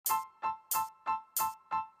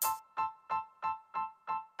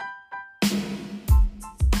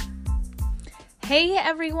Hey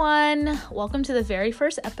everyone, welcome to the very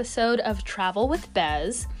first episode of Travel with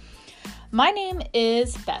Bez. My name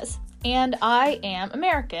is Bez, and I am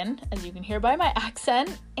American, as you can hear by my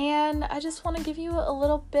accent, and I just want to give you a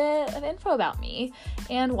little bit of info about me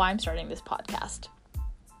and why I'm starting this podcast.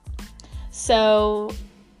 So,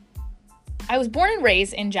 I was born and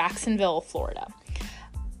raised in Jacksonville, Florida.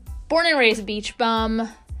 Born and raised beach bum,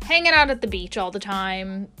 hanging out at the beach all the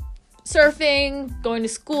time, surfing, going to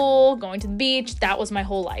school, going to the beach. That was my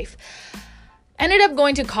whole life. Ended up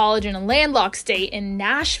going to college in a landlocked state in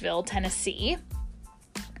Nashville, Tennessee.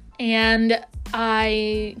 And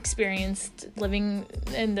I experienced living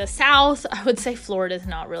in the South. I would say Florida is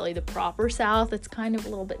not really the proper South. It's kind of a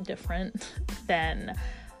little bit different than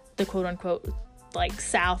the quote unquote like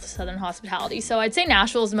Southern hospitality. So I'd say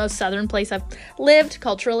Nashville is the most Southern place I've lived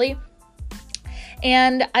culturally.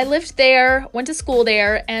 And I lived there, went to school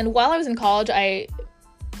there, and while I was in college, I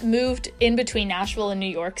moved in between Nashville and New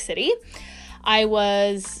York City. I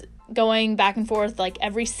was going back and forth like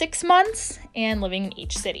every 6 months and living in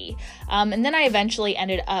each city. And then I eventually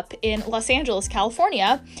ended up in Los Angeles,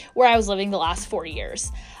 California, where I was living the last 4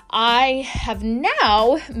 years. I have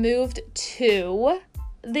now moved to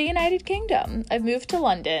the United Kingdom. I've moved to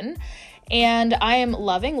London. And I am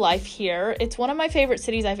loving life here. It's one of my favorite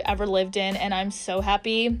cities I've ever lived in, and I'm so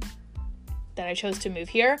happy that I chose to move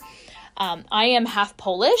here. I am half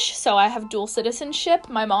Polish, so I have dual citizenship.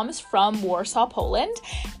 My mom is from Warsaw, Poland,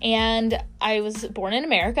 and I was born in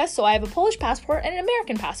America, so I have a Polish passport and an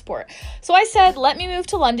American passport. So I said, let me move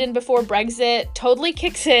to London before Brexit totally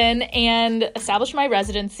kicks in and establish my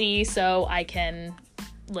residency so I can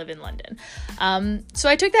live in London. So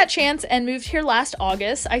I took that chance and moved here last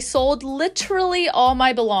August. I sold literally all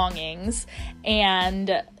my belongings, and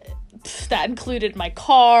that included my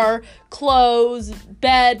car, clothes,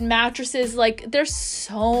 bed, mattresses. Like, there's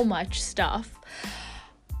so much stuff.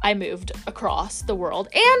 I moved across the world,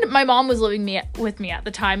 and my mom was living with me at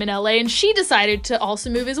the time in LA, and she decided to also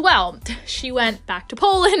move as well. She went back to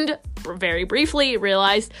Poland very briefly,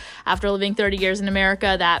 realized after living 30 years in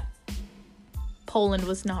America that Poland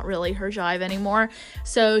was not really her jive anymore.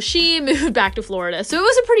 So she moved back to Florida. So it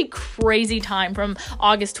was a pretty crazy time from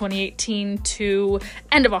August 2018 to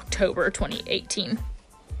end of October 2018.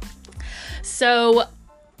 So,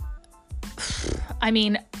 I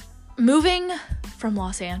mean, moving from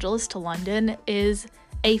Los Angeles to London is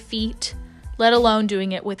a feat, let alone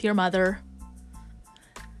doing it with your mother,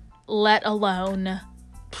 let alone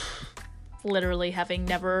literally having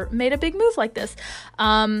never made a big move like this.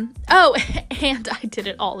 And I did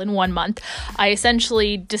it all in 1 month. I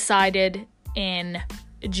essentially decided in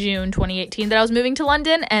June 2018 that I was moving to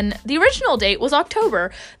London, and the original date was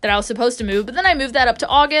October that I was supposed to move, but then I moved that up to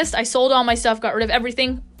August. I sold all my stuff, got rid of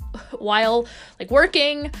everything while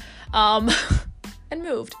working, and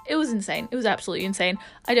moved. It was insane. It was absolutely insane.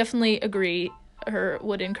 I definitely agree or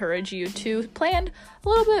would encourage you to plan a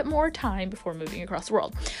little bit more time before moving across the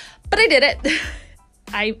world. But I did it.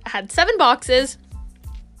 I had 7 boxes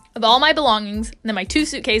of all my belongings, and then my 2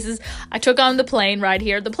 suitcases I took on the plane ride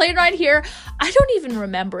here. The plane ride here, I don't even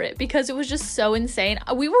remember it because it was just so insane.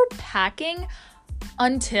 We were packing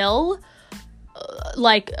until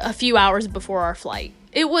a few hours before our flight.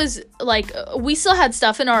 It was we still had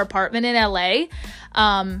stuff in our apartment in LA,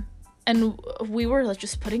 and we were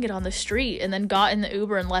just putting it on the street and then got in the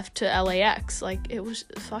Uber and left to LAX. It was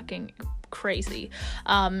fucking crazy.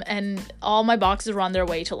 And all my boxes were on their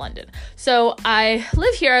way to London. So I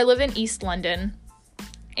live here. I live in East London,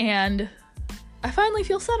 and I finally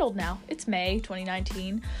feel settled now. It's May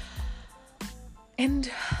 2019.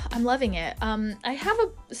 And I'm loving it.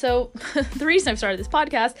 So the reason I've started this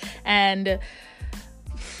podcast and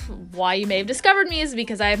why you may have discovered me is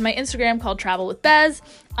because I have my Instagram called Travel with Bez.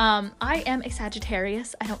 I am a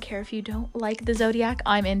Sagittarius. I don't care if you don't like the zodiac.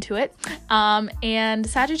 I'm into it. And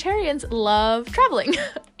Sagittarians love traveling.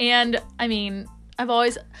 And I mean, I've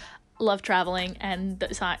always loved traveling, and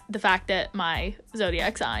the fact that my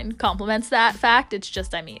zodiac sign complements that fact, it's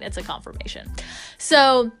a confirmation.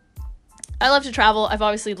 So I love to travel. I've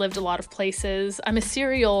obviously lived a lot of places. I'm a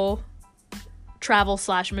serial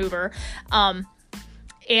travel/mover.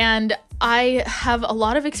 And I have a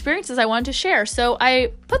lot of experiences I wanted to share. So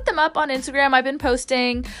I put them up on Instagram. I've been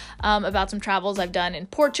posting about some travels I've done in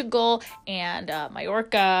Portugal and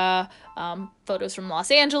Mallorca, photos from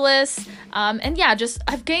Los Angeles. And yeah,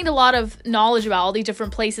 I've gained a lot of knowledge about all the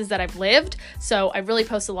different places that I've lived. So I really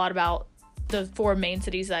post a lot about the 4 main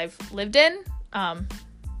cities I've lived in.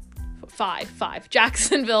 Five.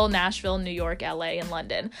 Jacksonville, Nashville, New York, LA, and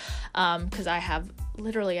London. Because I have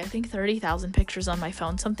literally, I think 30,000 pictures on my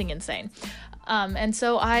phone, something insane. And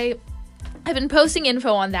so I I've been posting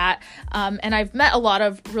info on that, and I've met a lot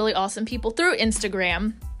of really awesome people through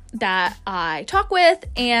Instagram that I talk with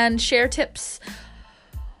and share tips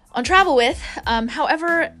on travel with.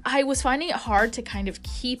 However, I was finding it hard to kind of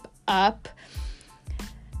keep up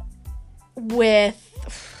with,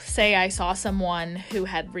 say I saw someone who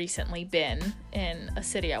had recently been in a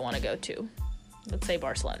city I want to go to. Let's say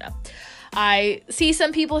Barcelona. I see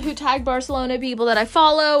some people who tag Barcelona, people that I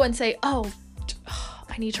follow, and say, oh,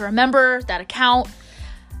 I need to remember that account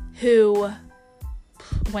who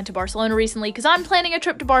went to Barcelona recently because I'm planning a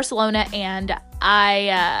trip to Barcelona and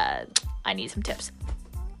I need some tips.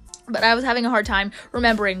 But I was having a hard time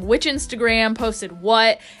remembering which Instagram posted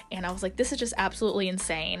what, and I was like, this is just absolutely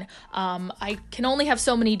insane. I can only have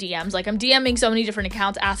so many DMs. Like, I'm DMing so many different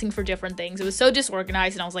accounts asking for different things. It was so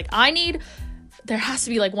disorganized, and I was like, there has to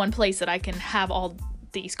be like one place that I can have all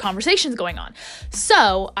these conversations going on.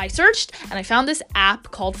 So I searched and I found this app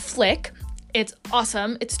called Flick. It's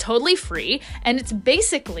awesome. It's totally free. And it's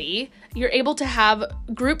basically, you're able to have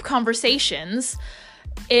group conversations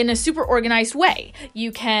in a super organized way.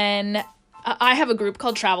 I have a group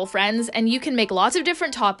called Travel Friends, and you can make lots of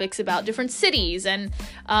different topics about different cities and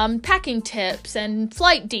packing tips and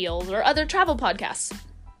flight deals or other travel podcasts,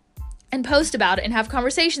 and post about it and have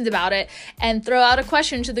conversations about it and throw out a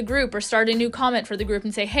question to the group or start a new comment for the group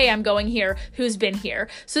and say, hey, I'm going here. Who's been here?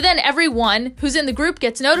 So then everyone who's in the group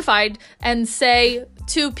gets notified and say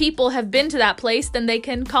 2 people have been to that place, then they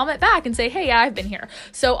can comment back and say, hey, yeah, I've been here.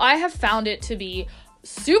 So I have found it to be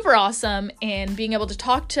super awesome in being able to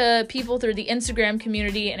talk to people through the Instagram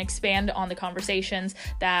community and expand on the conversations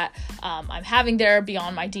that I'm having there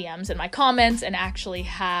beyond my DMs and my comments, and actually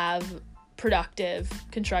have productive,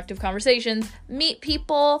 constructive conversations, meet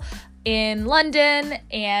people in London,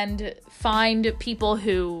 and find people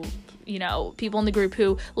who, people in the group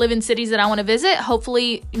who live in cities that I want to visit,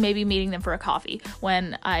 hopefully maybe meeting them for a coffee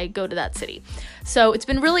when I go to that city. So it's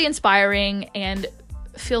been really inspiring and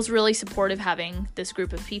feels really supportive having this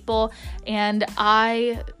group of people, and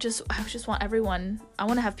I just want everyone, I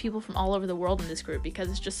want to have people from all over the world in this group because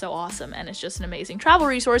it's just so awesome, and it's just an amazing travel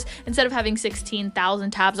resource instead of having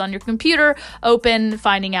 16,000 tabs on your computer open,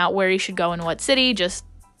 finding out where you should go in what city, just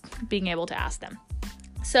being able to ask them.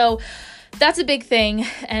 So that's a big thing,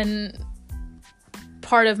 and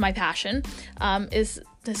part of my passion is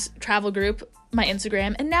this travel group, my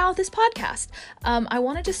Instagram, and now this podcast. I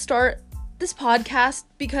wanted to start this podcast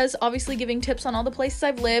because obviously giving tips on all the places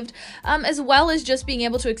I've lived, as well as just being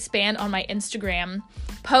able to expand on my Instagram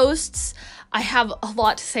posts. I have a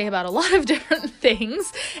lot to say about a lot of different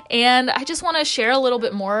things, and I just want to share a little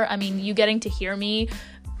bit more. I mean, you getting to hear me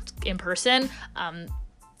in person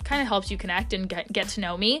kind of helps you connect and get to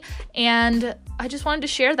know me, and I just wanted to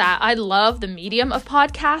share that. I love the medium of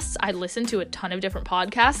podcasts. I listen to a ton of different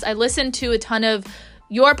podcasts. I listen to a ton of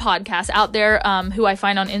your podcasts out there who I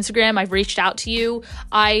find on Instagram. I've reached out to you.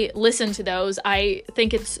 I listen to those. I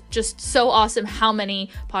think it's just so awesome how many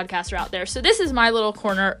podcasts are out there. So this is my little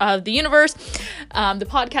corner of the universe, the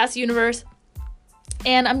podcast universe.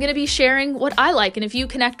 And I'm going to be sharing what I like. And if you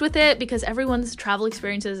connect with it, because everyone's travel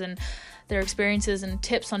experiences and their experiences and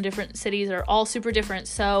tips on different cities are all super different.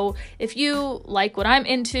 So if you like what I'm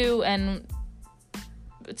into and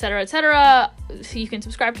etc., so you can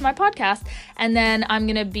subscribe to my podcast. And then I'm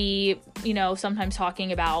going to be, sometimes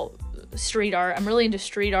talking about street art. I'm really into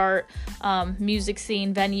street art, music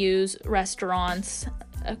scene, venues, restaurants,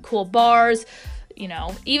 cool bars,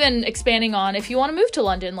 even expanding on if you want to move to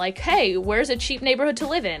London, like, hey, where's a cheap neighborhood to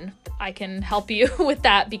live in? I can help you with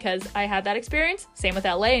that because I had that experience. Same with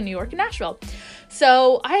LA and New York and Nashville.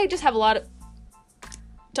 So I just have a lot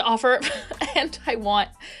to offer, and I want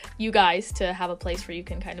you guys to have a place where you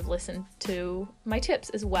can kind of listen to my tips,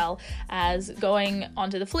 as well as going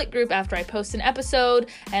onto the Flick group after I post an episode,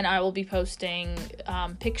 and I will be posting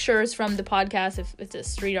pictures from the podcast. If it's a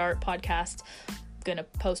street art podcast, I'm gonna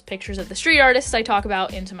post pictures of the street artists I talk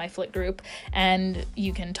about into my Flick group, and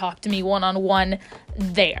you can talk to me one-on-one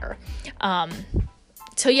there.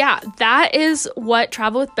 So yeah, that is what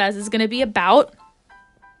Travel with Bez is gonna be about.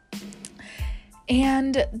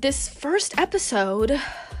 And this first episode,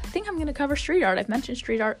 I think I'm going to cover street art. I've mentioned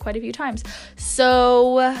street art quite a few times.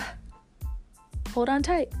 So hold on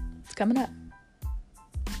tight. It's coming up.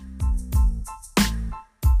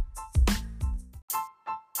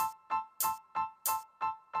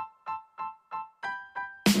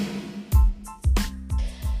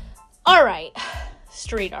 All right,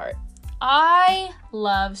 street art. I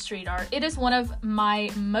love street art. It is one of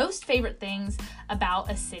my most favorite things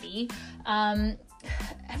about a city.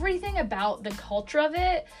 everything about the culture of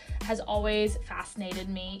it has always fascinated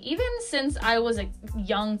me. Even since I was a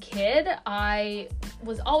young kid, I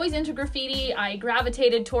was always into graffiti. I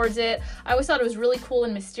gravitated towards it. I always thought it was really cool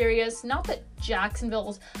and mysterious. Not that Jacksonville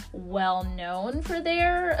was well known for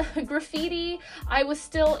their graffiti. I was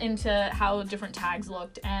still into how different tags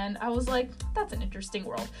looked, and I was like, that's an interesting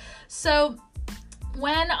world. So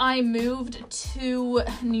when I moved to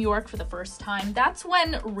New York for the first time, that's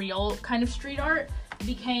when real kind of street art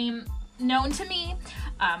became known to me.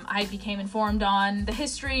 I became informed on the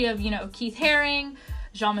history of, Keith Haring,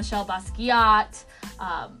 Jean-Michel Basquiat,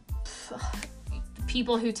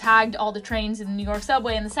 people who tagged all the trains in the New York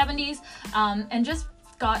subway in the 70s, and just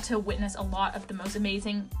got to witness a lot of the most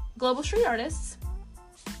amazing global street artists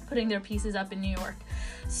putting their pieces up in New York.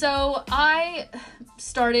 So I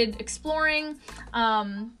started exploring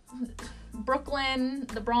Brooklyn,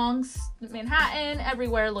 the Bronx, Manhattan,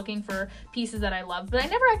 everywhere, looking for pieces that I loved. But I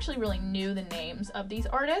never actually really knew the names of these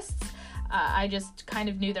artists. I just kind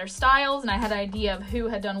of knew their styles, and I had an idea of who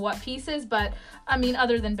had done what pieces. But,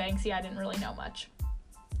 other than Banksy, I didn't really know much.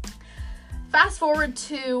 Fast forward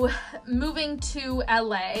to moving to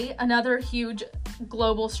LA, another huge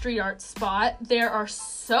global street art spot. There are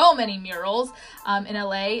so many murals in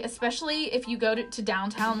LA, especially if you go to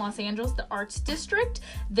downtown Los Angeles, the Arts District.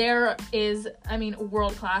 There is,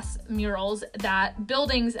 world-class murals that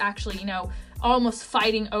buildings actually, almost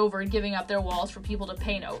fighting over, giving up their walls for people to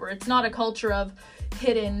paint over. It's not a culture of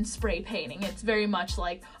hidden spray painting. It's very much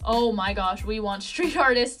like, oh my gosh, we want street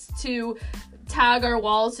artists to tag our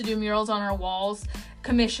walls, to do murals on our walls,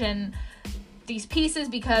 commission these pieces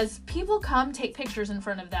because people come take pictures in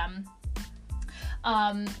front of them.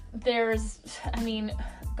 There's,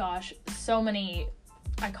 so many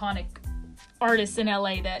iconic artists in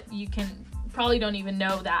LA that you probably don't even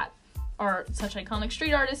know that are such iconic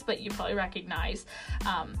street artists, but you probably recognize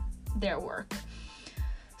their work.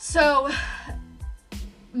 So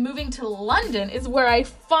moving to London is where I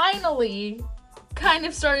finally kind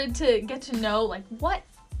of started to get to know, like, what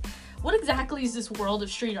exactly is this world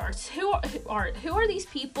of street arts? Who are these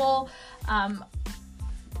people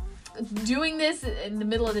doing this in the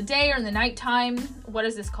middle of the day or in the nighttime? What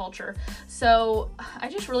is this culture? So I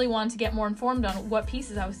just really wanted to get more informed on what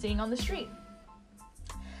pieces I was seeing on the street.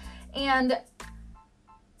 And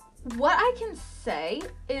what I can say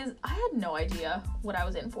is I had no idea what I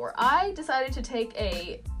was in for. I decided to take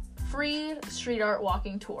a free street art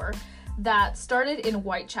walking tour that started in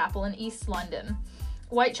Whitechapel in East London.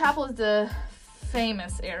 Whitechapel is the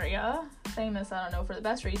famous area. Famous, I don't know for the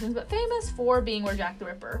best reasons, but famous for being where Jack the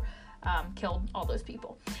Ripper killed all those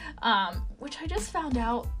people. Which I just found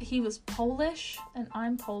out he was Polish, and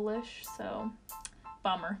I'm Polish, so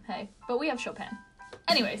bummer, hey. But we have Chopin.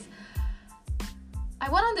 Anyways, I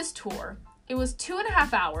went on this tour. It was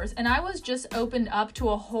 2.5 hours, and I was just opened up to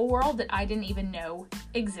a whole world that I didn't even know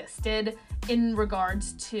existed in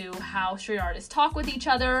regards to how street artists talk with each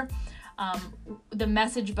other, the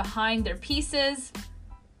message behind their pieces,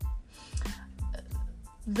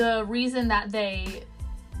 the reason that they,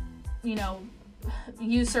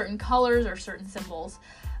 use certain colors or certain symbols.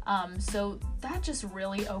 So that just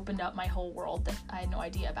really opened up my whole world that I had no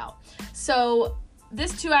idea about. So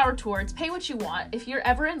this 2-hour tour, it's pay what you want. If you're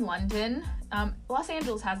ever in London, Los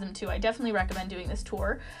Angeles has them too. I definitely recommend doing this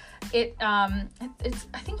tour. It's,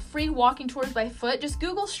 I think, free walking tours by foot. Just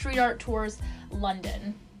Google street art tours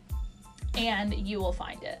London and you will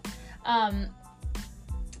find it.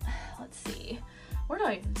 Let's see. Where do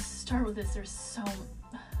I even start with this? There's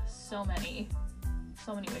so many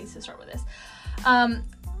ways to start with this.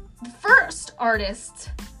 The first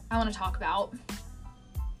artist I want to talk about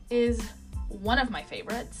is one of my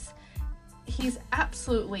favorites. He's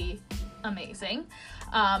absolutely amazing.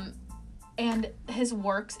 And his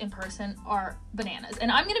works in person are bananas.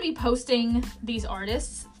 And I'm going to be posting these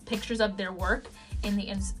artists, pictures of their work in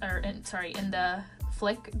the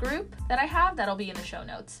Flick group that I have. That'll be in the show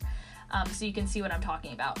notes. So you can see what I'm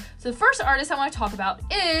talking about. So the first artist I want to talk about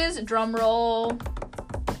is, drumroll,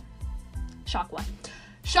 Shock One.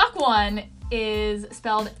 Shock One is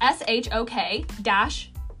spelled SHOK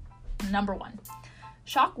 -1.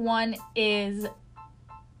 Shock One is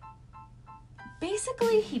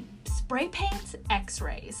basically, he spray paints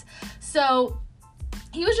x-rays. So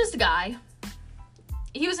he was just a guy.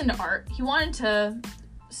 He was into art. He wanted to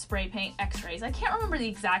spray paint x-rays. I can't remember the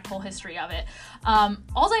exact whole history of it.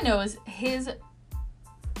 All I know is his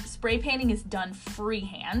spray painting is done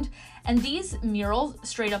freehand, and these murals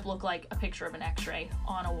straight up look like a picture of an x-ray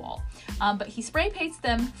on a wall. But he spray paints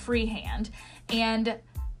them freehand, and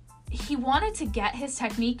he wanted to get his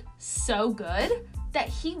technique so good that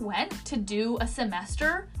he went to do a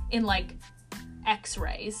semester in like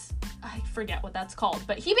x-rays. I forget what that's called,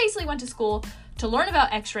 but he basically went to school to learn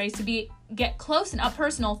about x-rays, to get close and up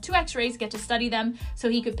personal to x-rays, get to study them so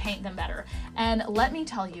he could paint them better. And let me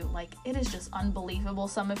tell you, like, it is just unbelievable,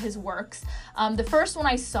 some of his works. The first one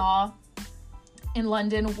I saw in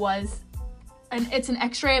London was it's an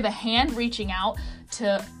x-ray of a hand reaching out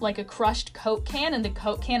to like a crushed Coke can, and the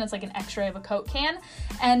Coke can is like an x-ray of a Coke can.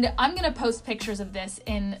 And I'm gonna post pictures of this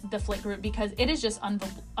in the Flick group because it is just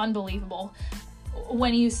unbelievable.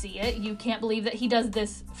 When you see it, you can't believe that he does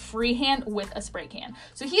this freehand with a spray can.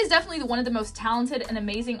 So he is definitely one of the most talented and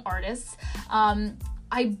amazing artists.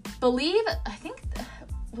 I think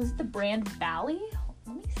was the brand Bally?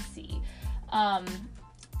 Let me see.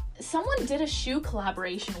 Someone did a shoe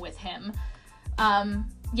collaboration with him.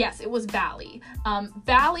 Yes, it was Bally.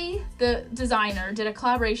 Bally, the designer, did a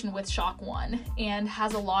collaboration with Shock One and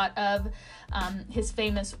has a lot of his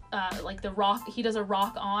famous, like the rock, he does a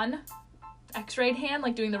rock on x-rayed hand,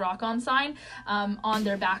 like doing the rock on sign on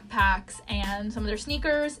their backpacks and some of their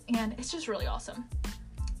sneakers, and it's just really awesome.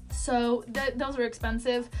 So those are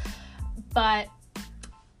expensive, but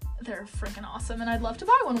they're freaking awesome, and I'd love to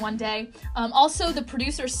buy one day. Also, the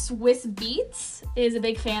producer Swiss Beats is a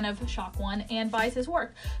big fan of Shock One and buys his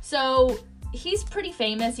work. So he's pretty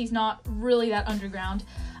famous. He's not really that underground,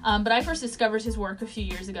 but I first discovered his work a few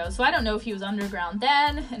years ago. So I don't know if he was underground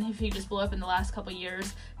then and if he just blew up in the last couple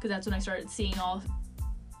years, because that's when I started seeing all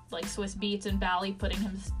like Swiss Beats and Bally putting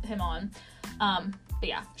him on. But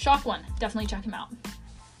yeah, Shock One, definitely check him out.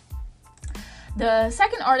 The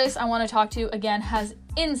second artist I want to talk to, again, has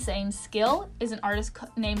insane skill, is an artist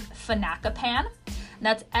named Fanakapan.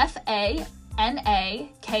 That's Fanakapan.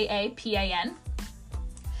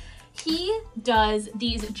 He does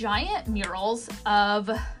these giant murals of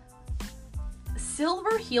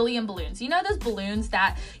silver helium balloons. You know those balloons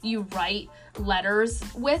that you write letters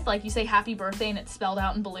with? Like you say happy birthday and it's spelled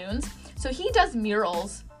out in balloons. So he does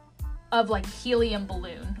murals of like helium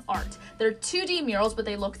balloon art. They're 2D murals, but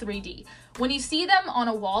they look 3D. When you see them on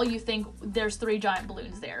a wall, you think there's 3 giant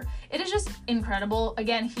balloons there. It is just incredible.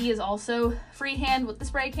 Again, he is also freehand with the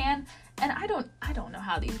spray can, and I don't know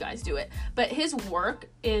how these guys do it, but his work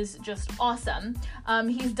is just awesome.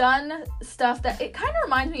 He's done stuff that, it kind of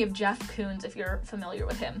reminds me of Jeff Koons, if you're familiar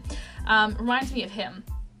with him. Reminds me of him.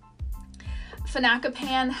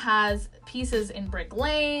 Fanakapan has pieces in Brick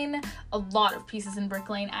Lane, a lot of pieces in Brick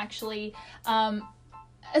Lane actually,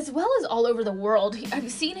 as well as all over the world. I've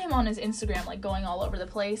seen him on his Instagram, like going all over the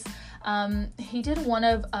place. He did one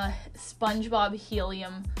of a SpongeBob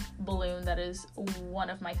helium balloon that is one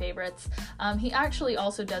of my favorites. He actually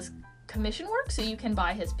also does commission work, so you can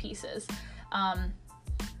buy his pieces.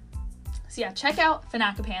 So yeah, check out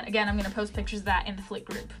Fanakapan. Again, I'm going to post pictures of that in the Flick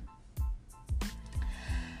group.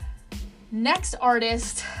 Next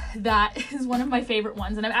artist that is one of my favorite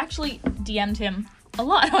ones, and I've actually DM'd him a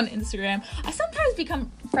lot on Instagram. I sometimes become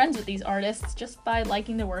friends with these artists just by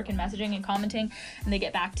liking their work and messaging and commenting, and they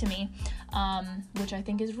get back to me, which I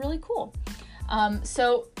think is really cool.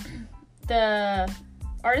 So the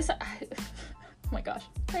artist, oh my gosh,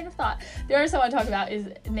 train of thought. The artist I want to talk about is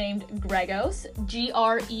named Gregos,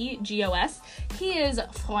 Gregos. He is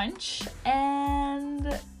French, and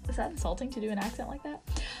is that insulting to do an accent like that?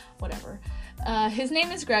 Whatever. His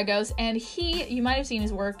name is Gregos, and you might have seen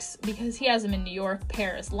his works because he has them in New York,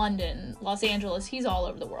 Paris, London, Los Angeles. He's all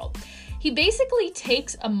over the world. He basically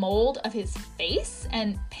takes a mold of his face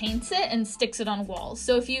and paints it and sticks it on walls.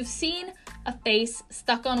 So if you've seen a face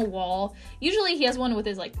stuck on a wall, usually he has one with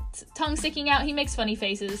his like tongue sticking out. He makes funny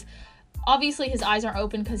faces. Obviously his eyes aren't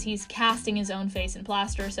open because he's casting his own face in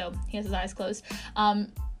plaster, so he has his eyes closed.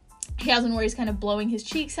 He has one where he's kind of blowing his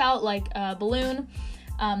cheeks out like a balloon.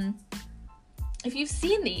 If you've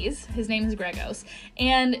seen these, his name is Gregos,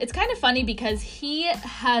 and it's kind of funny because he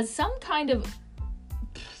has some kind of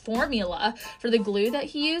formula for the glue that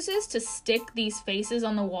he uses to stick these faces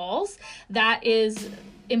on the walls that is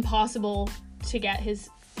impossible to get his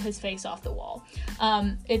face off the wall.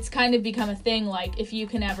 It's kind of become a thing, like if you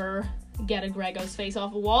can ever get a Gregos face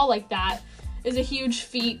off a wall, like that is a huge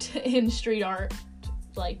feat in street art,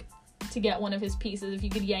 like to get one of his pieces if you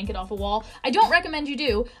could yank it off a wall. I don't recommend you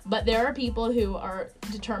do, but there are people who are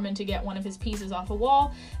determined to get one of his pieces off a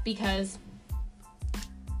wall because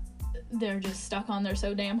they're just stuck on there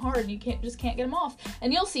so damn hard you can't get them off.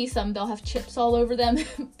 And you'll see some, they'll have chips all over them,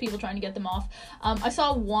 people trying to get them off. I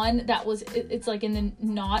saw one that was, it's like in the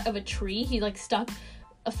knot of a tree. He like stuck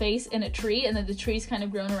a face in a tree, and then the tree's kind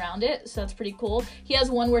of grown around it, so that's pretty cool. He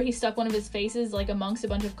has one where he stuck one of his faces like amongst a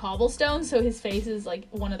bunch of cobblestones, so his face is like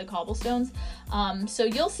one of the cobblestones. So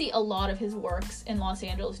you'll see a lot of his works in Los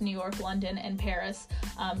Angeles, New York, London, and Paris.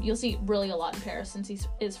 You'll see really a lot in Paris since he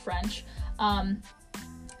is French. And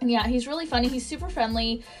yeah, he's really funny. He's super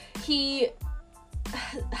friendly. He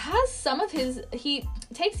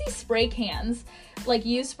takes these spray cans, like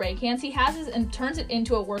used spray cans, he has his, and turns it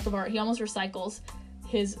into a work of art. He almost recycles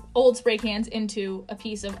his old spray cans into a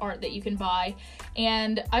piece of art that you can buy.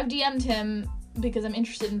 And I've DM'd him because I'm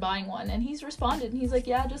interested in buying one, and he's responded, and he's like,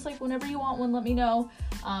 yeah, just like whenever you want one, let me know.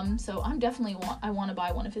 So I'm definitely I want to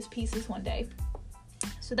buy one of his pieces one day.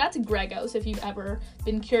 So that's Gregos, if you've ever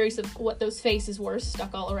been curious of what those faces were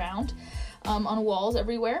stuck all around on walls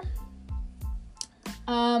everywhere.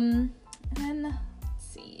 And then, let's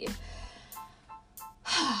see,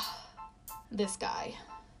 this guy.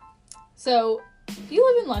 So, if you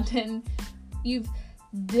live in London, you've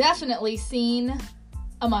definitely seen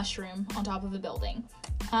a mushroom on top of a building.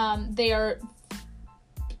 They are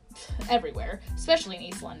everywhere, especially in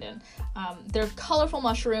East London. They're colorful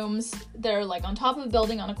mushrooms. They're like on top of a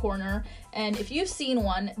building on a corner. And if you've seen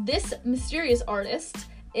one, this mysterious artist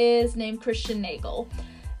is named Christian Nagel.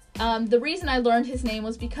 The reason I learned his name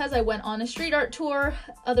was because I went on a street art tour.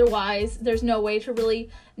 Otherwise, there's no way to really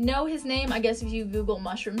know his name. I guess if you Google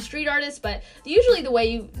mushroom street artist, but usually the way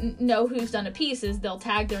you know who's done a piece is they'll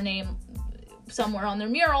tag their name somewhere on their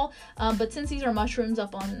mural. But since these are mushrooms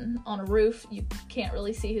up on a roof, you can't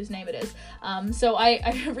really see whose name it is. So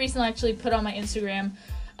I recently actually put on my Instagram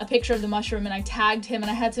a picture of the mushroom, and I tagged him, and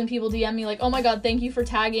I had some people DM me like, oh my god, thank you for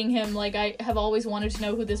tagging him, like I have always wanted to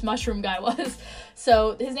know who this mushroom guy was.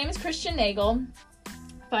 So his name is Christian Nagel.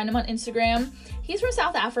 Find him on Instagram. He's from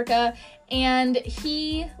South Africa, and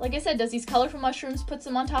he, like I said, does these colorful mushrooms, puts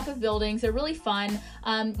them on top of buildings. They're really fun.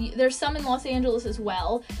 There's some in Los Angeles as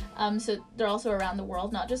well, so they're also around the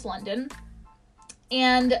world, not just London.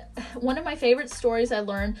 And one of my favorite stories I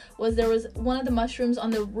learned was there was one of the mushrooms on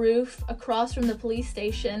the roof across from the police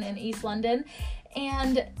station in East London.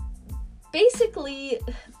 And basically,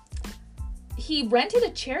 he rented a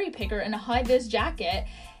cherry picker in a high-vis jacket,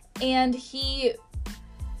 and he,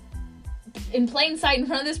 in plain sight in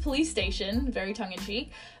front of this police station, very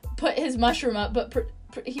tongue-in-cheek, put his mushroom up, but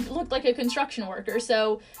he looked like a construction worker.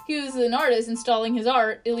 So he was an artist installing his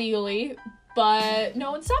art illegally, but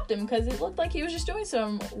no one stopped him because it looked like he was just doing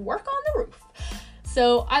some work on the roof.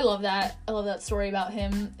 So I love that. I love that story about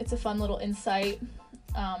him. It's a fun little insight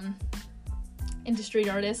into street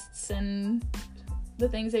artists and the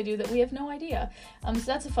things they do that we have no idea. So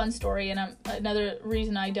that's a fun story, and another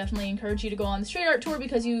reason I definitely encourage you to go on the street art tour,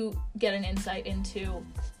 because you get an insight into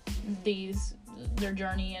their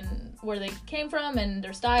journey and where they came from and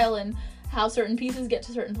their style and how certain pieces get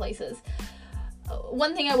to certain places.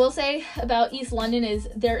 One thing I will say about East London is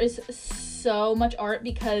there is so much art,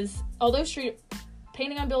 because although street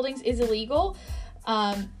painting on buildings is illegal,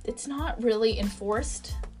 it's not really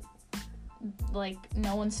enforced. Like,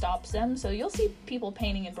 no one stops them, so you'll see people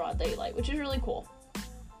painting in broad daylight, which is really cool.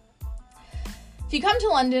 If you come to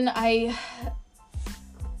London,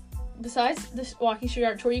 besides this walking street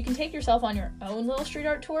art tour, you can take yourself on your own little street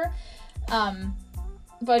art tour.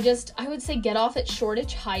 But I would say get off at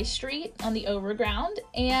Shoreditch High Street on the Overground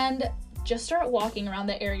and just start walking around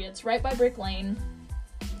the area. It's right by Brick Lane.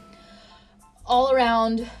 All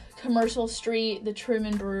around Commercial Street, the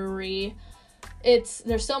Truman Brewery.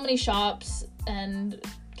 There's so many shops and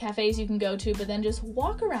cafes you can go to, but then just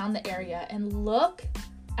walk around the area and look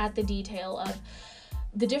at the detail of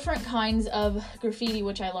the different kinds of graffiti,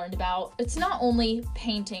 which I learned about. It's not only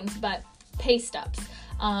paintings, but paste-ups.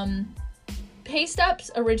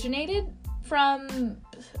 Paste-ups originated from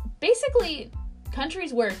basically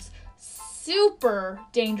countries where it's super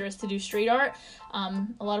dangerous to do street art.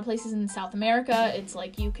 A lot of places in South America, it's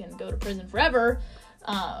like you can go to prison forever.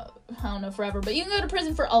 I don't know forever, but you can go to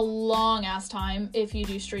prison for a long ass time if you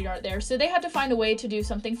do street art there. So they had to find a way to do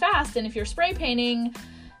something fast, and if you're spray painting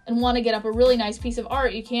and want to get up a really nice piece of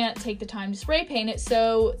art, you can't take the time to spray paint it,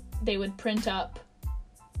 so they would print up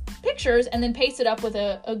pictures and then paste it up with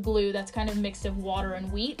a glue that's kind of mixed of water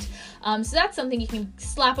and wheat. So that's something you can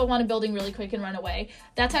slap up on a building really quick and run away.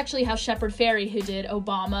 That's actually how Shepard Fairey, who did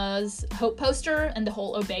Obama's Hope poster and the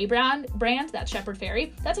whole Obey brand, that's Shepard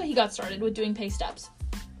Fairey. That's how he got started with doing paste ups.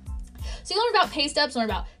 So you learn about paste ups, learn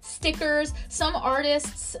about stickers. Some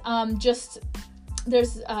artists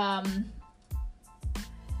there's I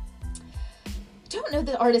don't know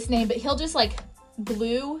the artist's name, but he'll just like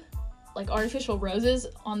glue like artificial roses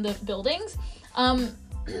on the buildings.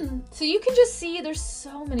 So you can just see there's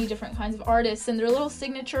so many different kinds of artists and their little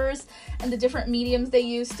signatures and the different mediums they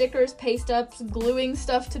use: stickers, paste ups, gluing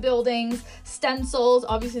stuff to buildings, stencils,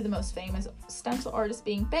 obviously the most famous stencil artist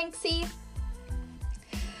being Banksy.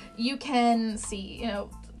 You can see, you know,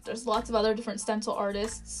 there's lots of other different stencil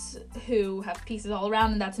artists who have pieces all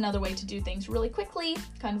around, and that's another way to do things really quickly,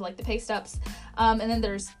 kind of like the paste ups. And then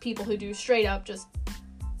there's people who do straight up just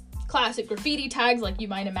classic graffiti tags, like you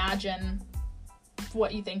might imagine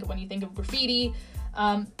what you think of when you think of graffiti.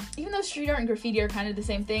 Even though street art and graffiti are kind of the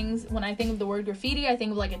same things, when I think of the word graffiti, I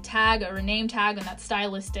think of like a tag or a name tag in that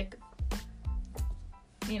stylistic,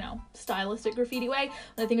 you know, stylistic graffiti way.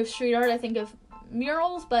 When I think of street art, I think of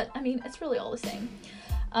murals, but I mean, it's really all the same.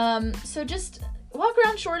 So just walk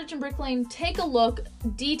around Shoreditch and Brick Lane, take a look,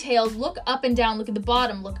 details, look up and down, look at the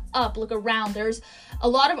bottom, look up, look around. There's a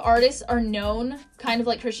lot of artists are known, kind of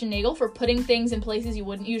like Christian Nagel, for putting things in places you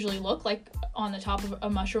wouldn't usually look, like on the top of a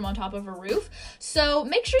mushroom on top of a roof. So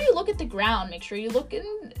make sure you look at the ground, make sure you look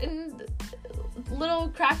in little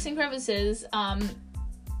cracks and crevices.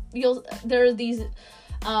 There are these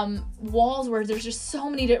walls where there's just so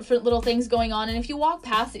many different little things going on, and if you walk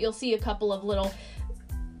past it, you'll see a couple of little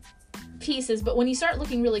pieces, but when you start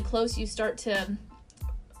looking really close, you start to,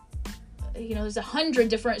 you know, there's 100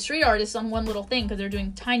 different street artists on one little thing because they're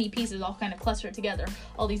doing tiny pieces all kind of clustered together,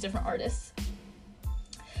 all these different artists.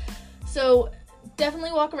 So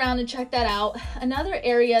definitely walk around and check that out. Another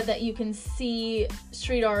area that you can see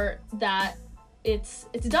street art that it's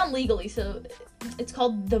done legally, so it's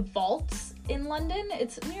called The Vaults in London.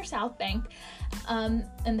 It's near South Bank, and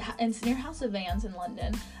it's near House of Vans in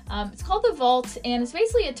London. It's called The Vault, and it's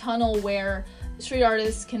basically a tunnel where street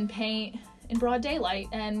artists can paint in broad daylight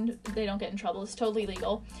and they don't get in trouble. It's totally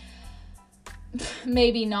legal.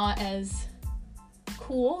 Maybe not as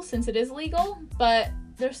cool since it is legal, but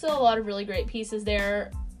there's still a lot of really great pieces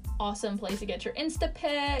there. Awesome place to get your Insta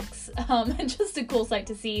pics, and just a cool sight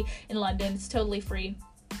to see in London. It's totally free.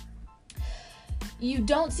 You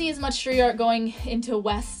don't see as much street art going into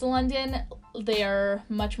West London. They are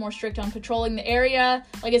much more strict on patrolling the area.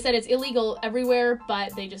 Like I said, it's illegal everywhere,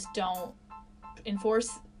 but they just don't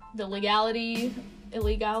enforce the illegality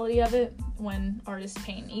of it when artists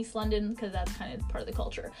paint in East London, because that's kind of part of the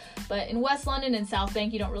culture. But in West London and South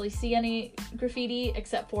Bank, you don't really see any graffiti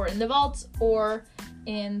except for in the vaults or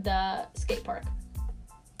in the skate park,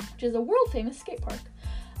 which is a world famous skate park.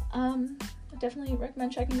 I definitely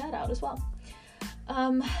recommend checking that out as well.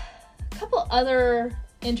 A couple other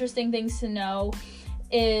interesting things to know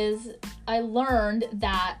is I learned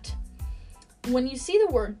that when you see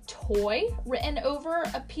the word toy written over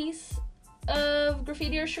a piece of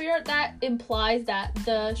graffiti or street art, that implies that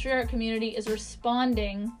the street art community is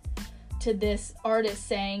responding to this artist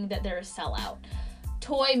saying that they're a sellout.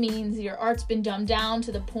 Toy means your art's been dumbed down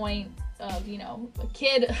to the point of, you know,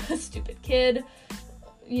 a stupid kid,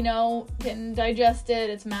 you know, can digest it,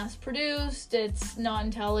 it's mass produced, it's not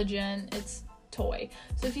intelligent, it's toy.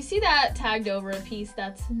 So if you see that tagged over a piece,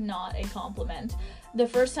 that's not a compliment. The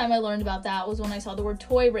first time I learned about that was when I saw the word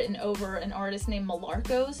toy written over an artist named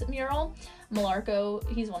Malarko's mural. Malarko,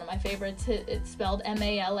 he's one of my favorites. It's spelled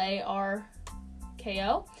Malarko.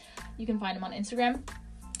 You can find him on Instagram.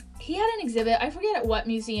 He had an exhibit, I forget at what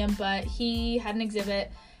museum, but he had an exhibit,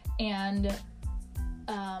 and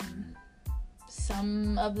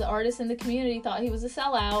some of the artists in the community thought he was a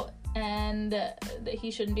sellout and that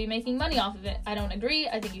he shouldn't be making money off of it. I don't agree.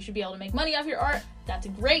 I think you should be able to make money off your art. That's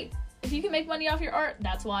great. If you can make money off your art,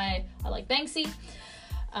 that's why I like Banksy,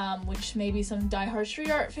 which maybe some diehard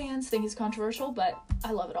street art fans think is controversial, but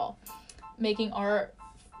I love it all. Making art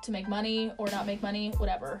to make money or not make money,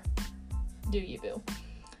 whatever. Do you, boo.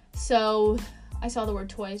 So I saw the word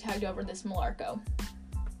toy tagged over this Malarko.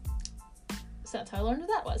 So that's how I learned what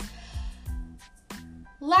that was.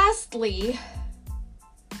 Lastly,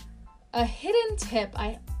 a hidden tip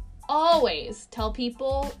I always tell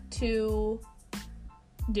people to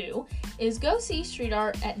do is go see street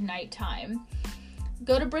art at nighttime.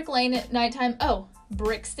 Go to Brick Lane at nighttime. Oh,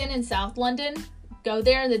 Brixton in South London. Go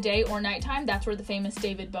there the day or nighttime. That's where the famous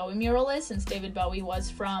David Bowie mural is, since David Bowie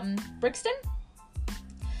was from Brixton.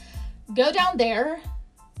 Go down there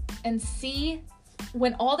and see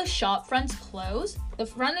when all the shop fronts close. The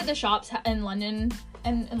front of the shops in London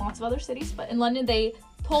and in lots of other cities, but in London they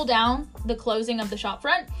pull down the closing of the shop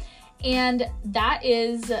front, and that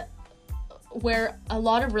is where a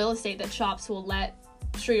lot of real estate that shops will let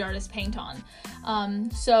street artists paint on.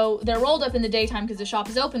 So they're rolled up in the daytime because the shop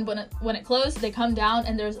is open, but when it closed, they come down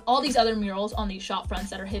and there's all these other murals on these shop fronts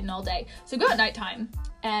that are hidden all day. So go at nighttime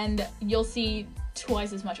and you'll see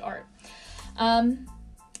twice as much art.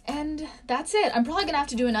 And that's it. I'm probably going to have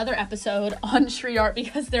to do another episode on street art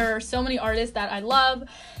because there are so many artists that I love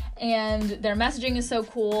and their messaging is so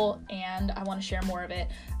cool and I want to share more of it.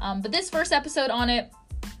 But this first episode on it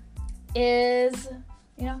is,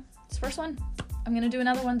 it's the first one. I'm going to do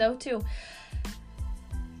another one though too.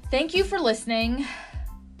 Thank you for listening.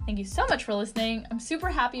 Thank you so much for listening. I'm super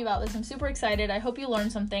happy about this. I'm super excited. I hope you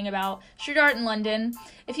learned something about street art in London.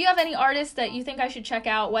 If you have any artists that you think I should check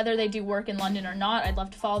out, whether they do work in London or not, I'd love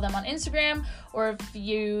to follow them on Instagram. Or if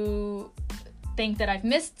you think that I've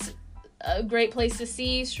missed a great place to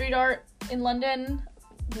see street art in London,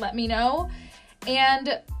 let me know.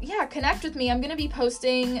 And yeah, connect with me. I'm going to be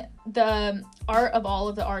posting the art of all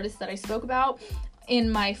of the artists that I spoke about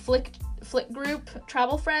in my Flick group,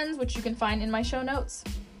 Travel Friends, which you can find in my show notes.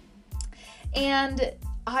 And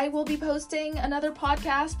I will be putting up another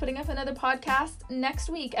podcast next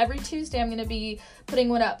week. Every Tuesday I'm going to be putting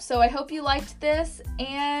one up. So I hope you liked this,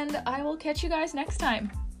 and I will catch you guys next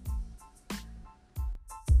time.